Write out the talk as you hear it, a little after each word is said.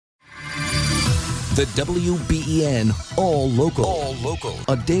The WBEN All Local. All Local.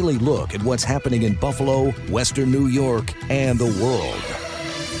 A daily look at what's happening in Buffalo, Western New York, and the world.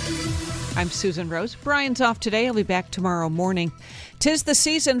 I'm Susan Rose. Brian's off today. I'll be back tomorrow morning. 'Tis the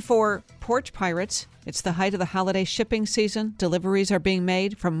season for porch pirates. It's the height of the holiday shipping season. Deliveries are being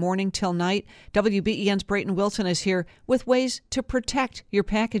made from morning till night. WBEN's Brayton Wilson is here with ways to protect your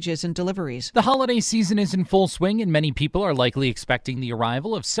packages and deliveries. The holiday season is in full swing, and many people are likely expecting the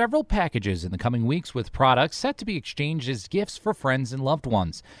arrival of several packages in the coming weeks with products set to be exchanged as gifts for friends and loved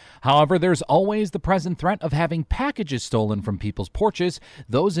ones. However, there's always the present threat of having packages stolen from people's porches.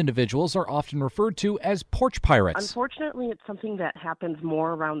 Those individuals are often referred to as porch pirates. Unfortunately, it's something that happens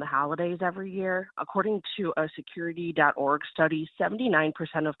more around the holidays every year. According to a security.org study,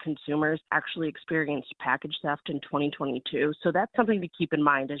 79% of consumers actually experienced package theft in 2022. So that's something to keep in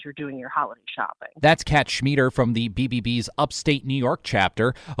mind as you're doing your holiday shopping. That's Kat Schmieder from the BBB's Upstate New York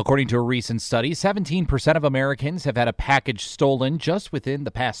chapter. According to a recent study, 17% of Americans have had a package stolen just within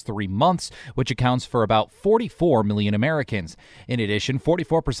the past 3 months, which accounts for about 44 million Americans. In addition,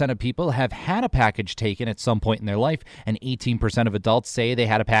 44% of people have had a package taken at some point in their life, and 18% of adults say they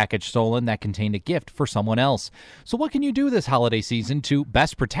had a package stolen that contained a gift for someone else. So what can you do this holiday season to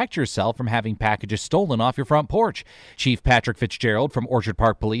best protect yourself from having packages stolen off your front porch? Chief Patrick Fitzgerald from Orchard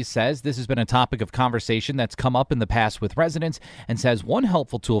Park Police says this has been a topic of conversation that's come up in the past with residents, and says one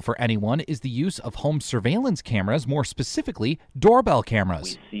helpful tool for anyone is the use of home surveillance cameras, more specifically doorbell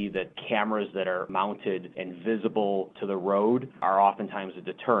cameras. We see that cameras that are mounted and visible to the road are oftentimes a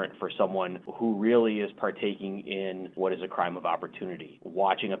deterrent for someone who really is partaking in what is a crime of opportunity.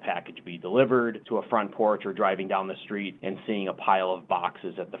 Watching a package be delivered to a front porch or driving down the street and seeing a pile of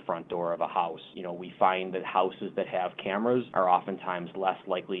boxes at the front door of a house. We find that houses that have cameras are oftentimes less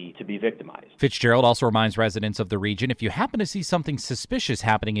likely to be victimized. Fitzgerald also reminds residents of the region, if you happen to see something suspicious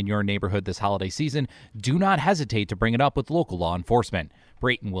happening in your neighborhood this holiday season, do not hesitate to bring it up with local law enforcement.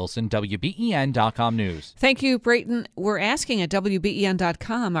 Brayton Wilson, WBEN.com News. Thank you, Brayton. We're asking at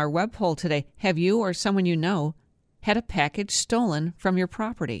WBEN.com, our web poll today, have you or someone you know had a package stolen from your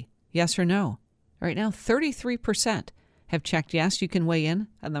property? Yes or no? Right now, 33% have checked yes. You can weigh in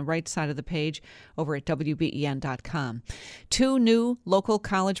on the right side of the page over at WBEN.com. 2 new local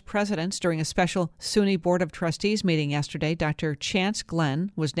college presidents during a special SUNY Board of Trustees meeting yesterday. Dr. Chance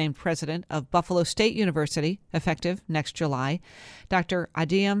Glenn was named president of Buffalo State University, effective next July. Dr.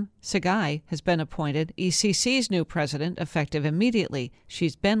 Adiyam Sagai has been appointed ECC's new president, effective immediately.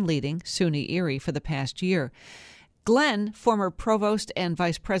 She's been leading SUNY Erie for the past year. Glenn, former provost and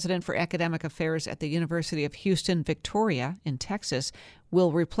vice president for academic affairs at the University of Houston, Victoria in Texas,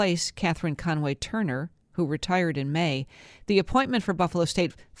 will replace Catherine Conway Turner, who retired in May. The appointment for Buffalo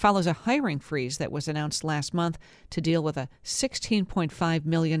State follows a hiring freeze that was announced last month to deal with a $16.5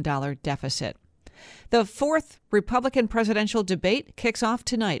 million deficit. The 4th Republican presidential debate kicks off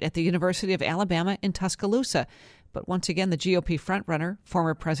tonight at the University of Alabama in Tuscaloosa. But once again, the GOP frontrunner,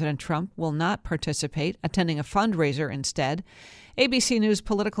 former President Trump, will not participate, attending a fundraiser instead. ABC News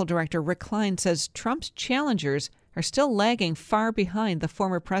political director Rick Klein says Trump's challengers are still lagging far behind the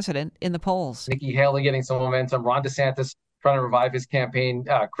former president in the polls. Nikki Haley getting some momentum, Ron DeSantis trying to revive his campaign,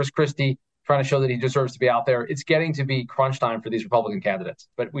 Chris Christie trying to show that he deserves to be out there. It's getting to be crunch time for these Republican candidates.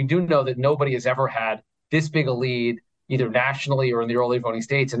 But we do know that nobody has ever had this big a lead, either nationally or in the early voting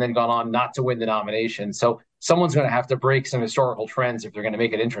states, and then gone on not to win the nomination. So someone's going to have to break some historical trends if they're going to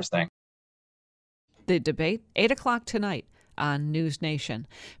make it interesting. The debate, 8 o'clock tonight on News Nation.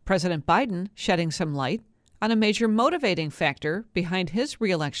 President Biden shedding some light on a major motivating factor behind his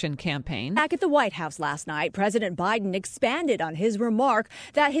re-election campaign. Back at the White House last night, President Biden expanded on his remark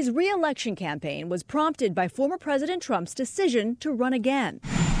that his re-election campaign was prompted by former President Trump's decision to run again.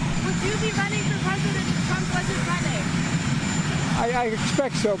 Would you be running for president if Trump wasn't running? I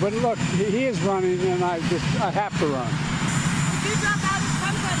expect so, but look, he is running, and I have to run. Would you drop out if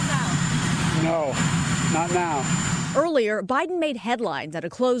Trump runs out? No, not now. Earlier, Biden made headlines at a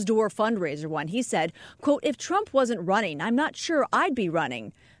closed-door fundraiser when he said, quote, if Trump wasn't running, I'm not sure I'd be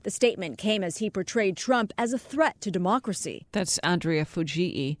running. The statement came as he portrayed Trump as a threat to democracy. That's Andrea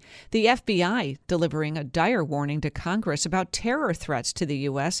Fujii. The FBI delivering a dire warning to Congress about terror threats to the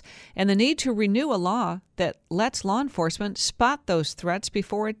U.S. and the need to renew a law that lets law enforcement spot those threats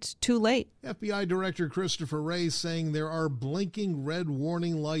before it's too late. FBI Director Christopher Wray saying there are blinking red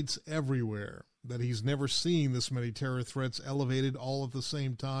warning lights everywhere, that he's never seen this many terror threats elevated all at the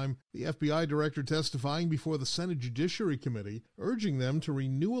same time. The FBI director testifying before the Senate Judiciary Committee, urging them to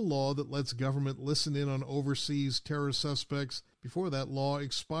renew a law that lets government listen in on overseas terror suspects before that law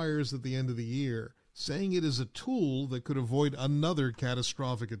expires at the end of the year, saying it is a tool that could avoid another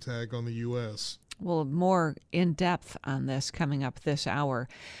catastrophic attack on the U.S. Well, more in depth on this coming up this hour.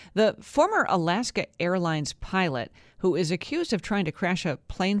 The former Alaska Airlines pilot, who is accused of trying to crash a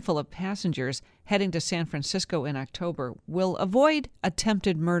plane full of passengers heading to San Francisco in October, will avoid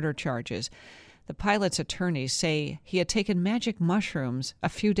attempted murder charges. The pilot's attorneys say he had taken magic mushrooms a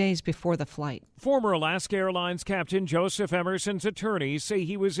few days before the flight. Former Alaska Airlines Captain Joseph Emerson's attorneys say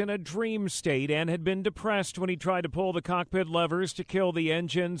he was in a dream state and had been depressed when he tried to pull the cockpit levers to kill the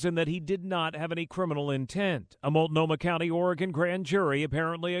engines, and that he did not have any criminal intent. A Multnomah County, Oregon grand jury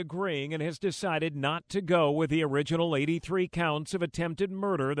apparently agreeing and has decided not to go with the original 83 counts of attempted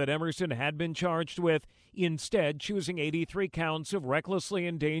murder that Emerson had been charged with, instead choosing 83 counts of recklessly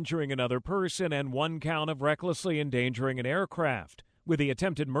endangering another person and 1 count of recklessly endangering an aircraft. With the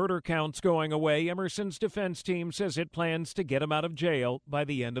attempted murder counts going away, Emerson's defense team says it plans to get him out of jail by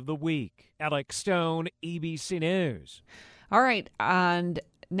the end of the week. Alex Stone, ABC News. All right, and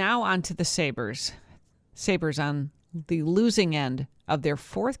now on to the Sabres. Sabres on the losing end of their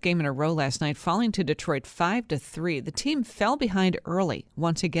 4th game in a row last night, falling to Detroit 5-3. The team fell behind early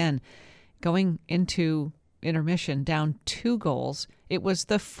once again, going into intermission down 2 goals. It was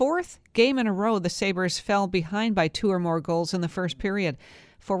the 4th game in a row the Sabres fell behind by 2 or more goals in the first period.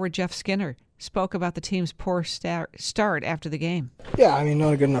 Forward Jeff Skinner spoke about the team's poor start after the game. Yeah, I mean,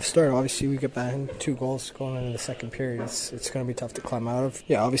 not a good enough start. Obviously, we get behind 2 goals going into the second period. It's going to be tough to climb out of.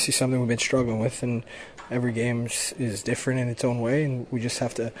 Yeah, obviously something we've been struggling with, and every game is different in its own way, and we just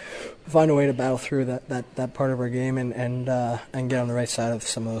have to find a way to battle through that part of our game and get on the right side of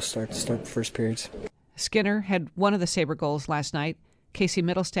some of those start first periods. Skinner had one of the Sabre goals last night. Casey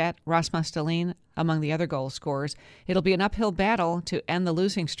Mittelstadt, Rasmus Dahlin among the other goal scorers. It'll be an uphill battle to end the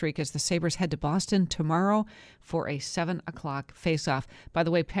losing streak as the Sabres head to Boston tomorrow for a 7 o'clock face-off. By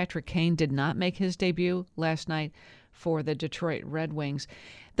the way, Patrick Kane did not make his debut last night for the Detroit Red Wings.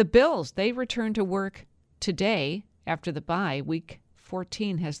 The Bills, they return to work today after the bye. Week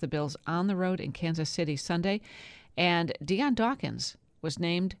 14 has the Bills on the road in Kansas City Sunday. And Dion Dawkins was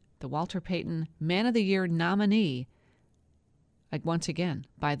named the Walter Payton Man of the Year nominee once again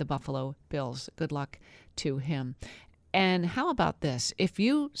by the Buffalo Bills. Good luck to him. And how about this? If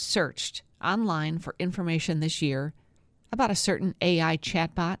you searched online for information this year about a certain AI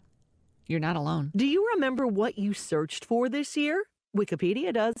chatbot, you're not alone. Do you remember what you searched for this year?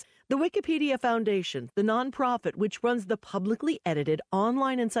 Wikipedia does. The Wikipedia Foundation, the nonprofit which runs the publicly edited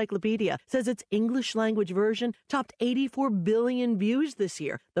online encyclopedia, says its English language version topped 84 billion views this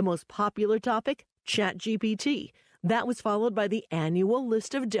year. The most popular topic, ChatGPT. That was followed by the annual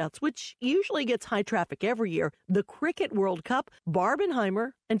list of deaths, which usually gets high traffic every year, the Cricket World Cup,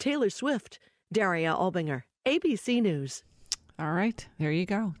 Barbenheimer, and Taylor Swift. Daria Albinger, ABC News. All right, there you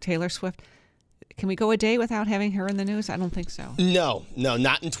go. Taylor Swift. Can we go a day without having her in the news? I don't think so. No,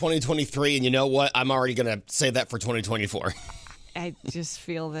 not in 2023. And you know what? I'm already going to say that for 2024. I just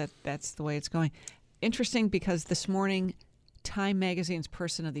feel that that's the way it's going. Interesting, because this morning, Time Magazine's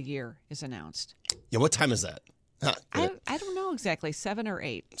Person of the Year is announced. Yeah, what time is that? Huh. I don't know exactly, 7 or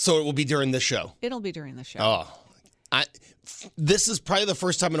 8. So it will be during this show? It'll be during the show. Oh, this is probably the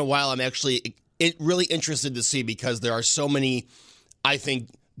first time in a while I'm actually really interested to see, because there are so many, I think,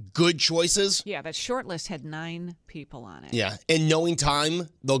 good choices. Yeah, that short list had 9 people on it. Yeah, and knowing Time,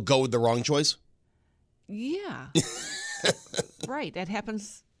 they'll go with the wrong choice. Yeah. Right, that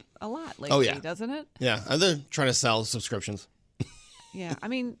happens a lot lately, doesn't it? Yeah, they're trying to sell subscriptions. Yeah, I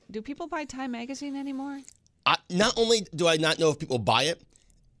mean, do people buy Time Magazine anymore? Not only do I not know if people buy it,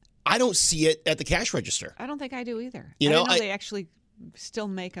 I don't see it at the cash register. I don't think I do either. You know, they actually still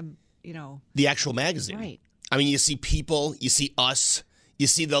make them, the actual magazine. Right. I mean, you see People, you see Us, you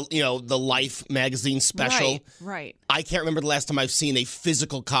see the Life magazine special. Right. I can't remember the last time I've seen a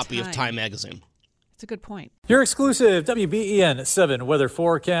physical copy of Time magazine. That's a good point. Your exclusive WBEN 7 weather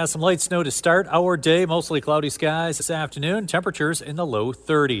forecast. Some light snow to start our day. Mostly cloudy skies this afternoon. Temperatures in the low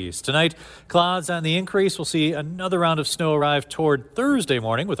 30s. Tonight, clouds on the increase. We'll see another round of snow arrive toward Thursday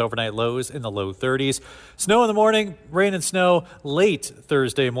morning with overnight lows in the low 30s. Snow in the morning, rain and snow late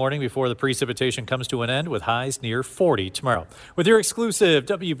Thursday morning before the precipitation comes to an end with highs near 40 tomorrow. With your exclusive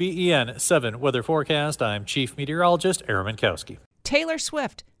WBEN 7 weather forecast, I'm Chief Meteorologist Aaron Minkowski. Taylor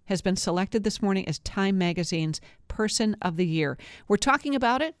Swift has been selected this morning as Time Magazine's Person of the Year. We're talking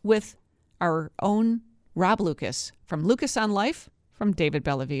about it with our own Rob Lucas from Lucas on Life, from David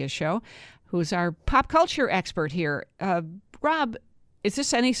Bellavia's show, who's our pop culture expert here. Rob, is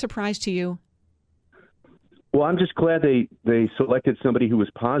this any surprise to you? Well, I'm just glad they selected somebody who was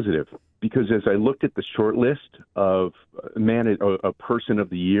positive, because as I looked at the short list of a Person of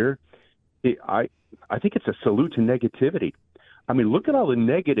the Year, I think it's a salute to negativity. I mean, look at all the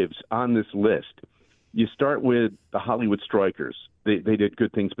negatives on this list. You start with the Hollywood strikers. They did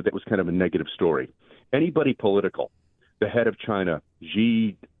good things, but that was kind of a negative story. Anybody political, the head of China,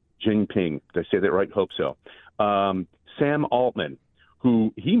 Xi Jinping, did I say that right? Hope so. Sam Altman,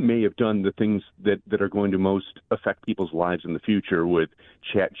 who he may have done the things that are going to most affect people's lives in the future with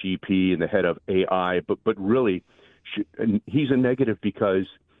ChatGPT and the head of AI, but really he's a negative because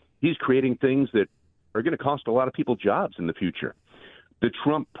he's creating things that are going to cost a lot of people jobs in the future. The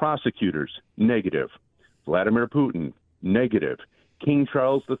Trump prosecutors, negative. Vladimir Putin, negative. King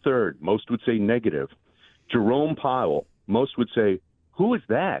Charles III, most would say negative. Jerome Powell, most would say, who is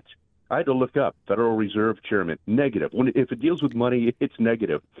that? I had to look up. Federal Reserve Chairman, negative. If it deals with money, it's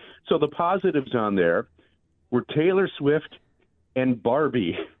negative. So the positives on there were Taylor Swift and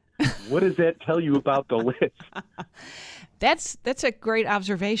Barbie. What does that tell you about the list? That's a great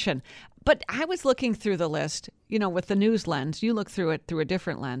observation. But I was looking through the list, with the news lens. You look through it through a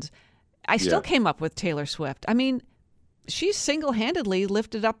different lens. I still came up with Taylor Swift. I mean, she's single-handedly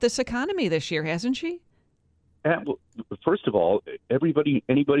lifted up this economy this year, hasn't she? First of all,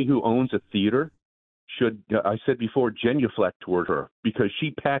 anybody who owns a theater should, I said before, genuflect toward her because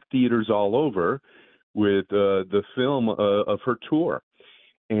she packed theaters all over with the film of her tour.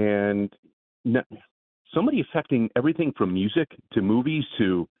 And somebody affecting everything from music to movies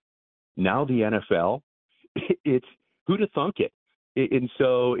to now the NFL, it's who'd have thunk it? And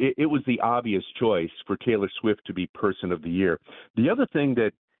so it was the obvious choice for Taylor Swift to be Person of the Year. The other thing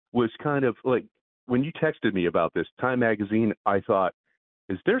that was kind of like, when you texted me about this, Time Magazine, I thought,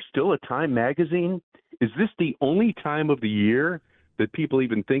 is there still a Time Magazine? Is this the only time of the year that people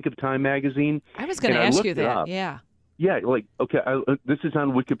even think of Time Magazine? I was going to ask you that, yeah. Yeah, okay, this is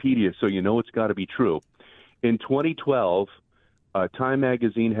on Wikipedia, so it's got to be true. In 2012, Time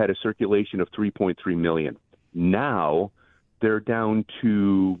Magazine had a circulation of 3.3 million. Now they're down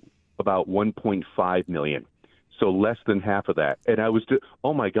to about 1.5 million, so less than half of that. And I was,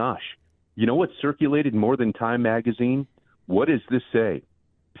 oh my gosh, you know what circulated more than Time Magazine? What does this say?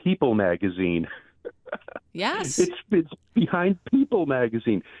 People Magazine. Yes. It's behind People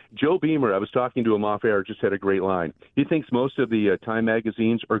Magazine. Joe Beamer, I was talking to him off air, just had a great line. He thinks most of the Time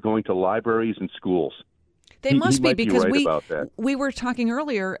magazines are going to libraries and schools. They must be, because right we were talking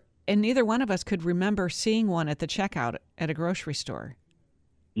earlier, and neither one of us could remember seeing one at the checkout at a grocery store.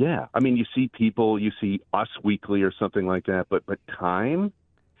 Yeah. I mean, you see people, you see Us Weekly or something like that, but Time?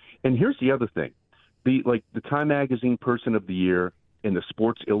 And here's the other thing. The Time Magazine Person of the Year and the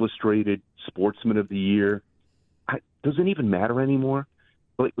Sports Illustrated Sportsman of the Year doesn't even matter anymore.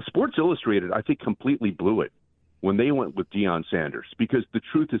 Sports Illustrated, I think, completely blew it when they went with Deion Sanders, because the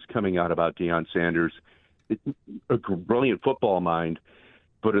truth is coming out about Deion Sanders. A brilliant football mind,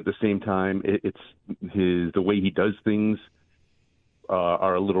 but at the same time, it's the way he does things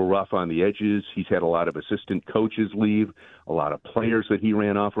are a little rough on the edges. He's had a lot of assistant coaches leave. A lot of players that he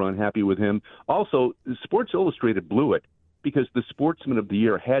ran off are unhappy with him. Also, Sports Illustrated blew it because the Sportsman of the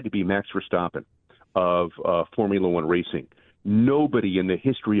Year had to be Max Verstappen of Formula One racing. Nobody in the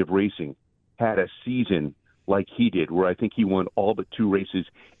history of racing had a season like he did, where I think he won all but 2 races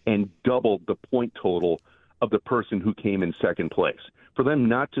and doubled the point total of the person who came in second place. For them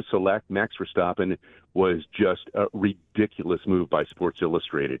not to select Max Verstappen was just a ridiculous move by Sports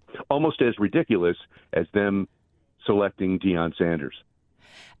Illustrated, almost as ridiculous as them selecting Deion Sanders.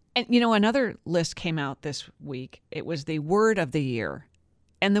 And, another list came out this week. It was the word of the year,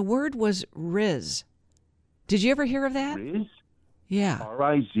 and the word was Rizz. Did you ever hear of that? Rizz? Yeah.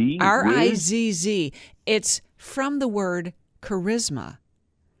 R-I-Z? R-I-Z-Z. It's from the word charisma.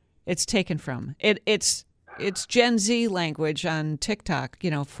 It's taken from. It's Gen Z language on TikTok,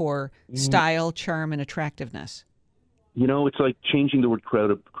 for style, charm, and attractiveness. It's like changing the word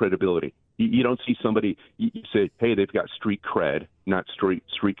credibility. You don't see somebody, you say, hey, they've got street cred, not street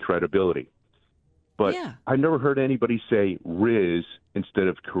credibility. But yeah. I've never heard anybody say Rizz instead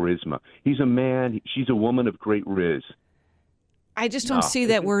of charisma. He's a man, she's a woman of great Rizz. I just don't see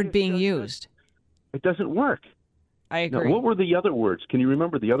that word being used. It doesn't work. I agree. Now, what were the other words? Can you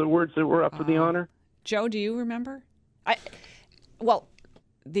remember the other words that were up for the honor? Joe, do you remember? That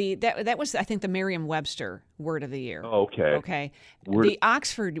was, I think, the Merriam-Webster word of the year. Oh, okay. Okay. The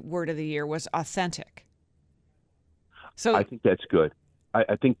Oxford word of the year was authentic. So I think that's good.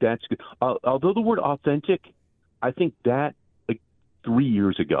 I think that's good. Although the word authentic, I think that 3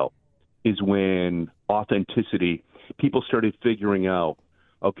 years ago is when authenticity, people started figuring out,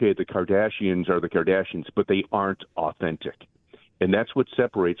 okay, the Kardashians are the Kardashians, but they aren't authentic. And that's what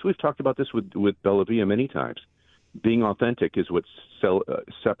separates. We've talked about this with Bella Via many times. Being authentic is what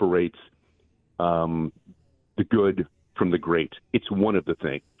separates the good from the great. It's one of the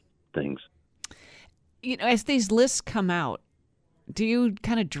things. as these lists come out, do you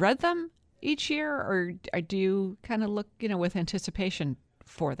kind of dread them each year, or do you kind of look, with anticipation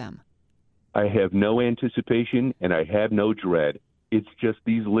for them? I have no anticipation and I have no dread. It's just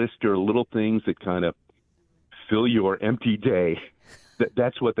these lists are little things that kind of fill your empty day.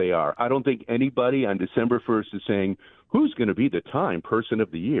 That's what they are. I don't think anybody on December 1st is saying, who's going to be the Time Person of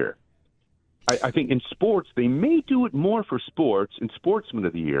the Year? I think in sports, they may do it more for sports and Sportsman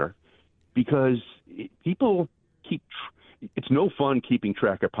of the Year because people it's no fun keeping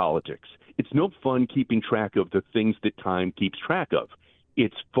track of politics. It's no fun keeping track of the things that Time keeps track of.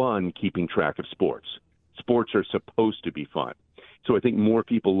 It's fun keeping track of sports. Sports are supposed to be fun. So I think more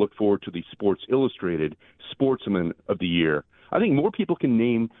people look forward to the Sports Illustrated Sportsman of the Year. I think more people can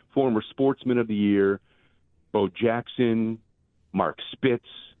name former Sportsman of the Year, Bo Jackson, Mark Spitz,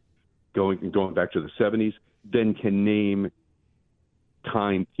 going back to the 70s, than can name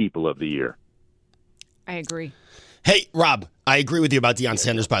Time People of the Year. I agree. Hey, Rob, I agree with you about Deion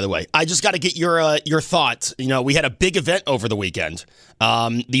Sanders, by the way. I just got to get your thoughts. We had a big event over the weekend,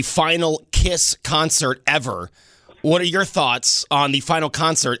 the final Kiss concert ever. What are your thoughts on the final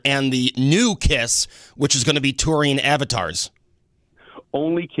concert and the new Kiss, which is going to be touring Avatars?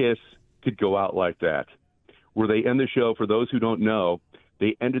 Only Kiss could go out like that, where they end the show. For those who don't know,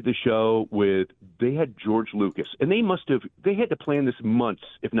 they ended the show with, they had George Lucas, and they had to plan this months,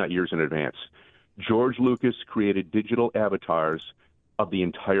 if not years in advance. George Lucas created digital avatars of the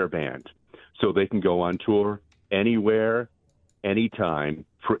entire band so they can go on tour anywhere, anytime,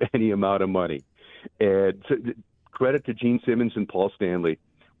 for any amount of money. And so, credit to Gene Simmons and Paul Stanley.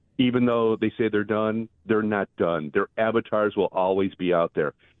 Even though they say they're done, they're not done. Their avatars will always be out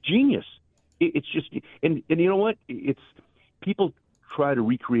there. Genius. It's just, and you know what? It's people try to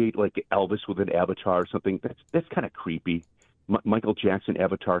recreate like Elvis with an avatar or something. That's kind of creepy. Michael Jackson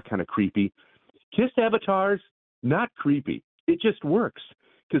avatar, kind of creepy. Kiss avatars, not creepy. It just works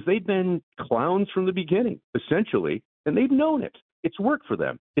because they've been clowns from the beginning, essentially, and they've known it. It's worked for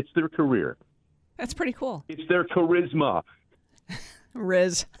them. It's their career. That's pretty cool. It's their charisma.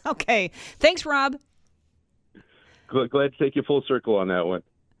 Riz. Okay. Thanks, Rob. Glad to take you full circle on that one.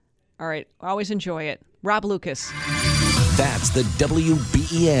 All right. Always enjoy it. Rob Lucas. That's the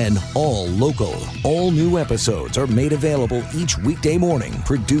WBEN All Local. All new episodes are made available each weekday morning,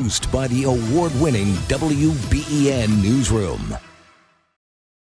 produced by the award-winning WBEN Newsroom.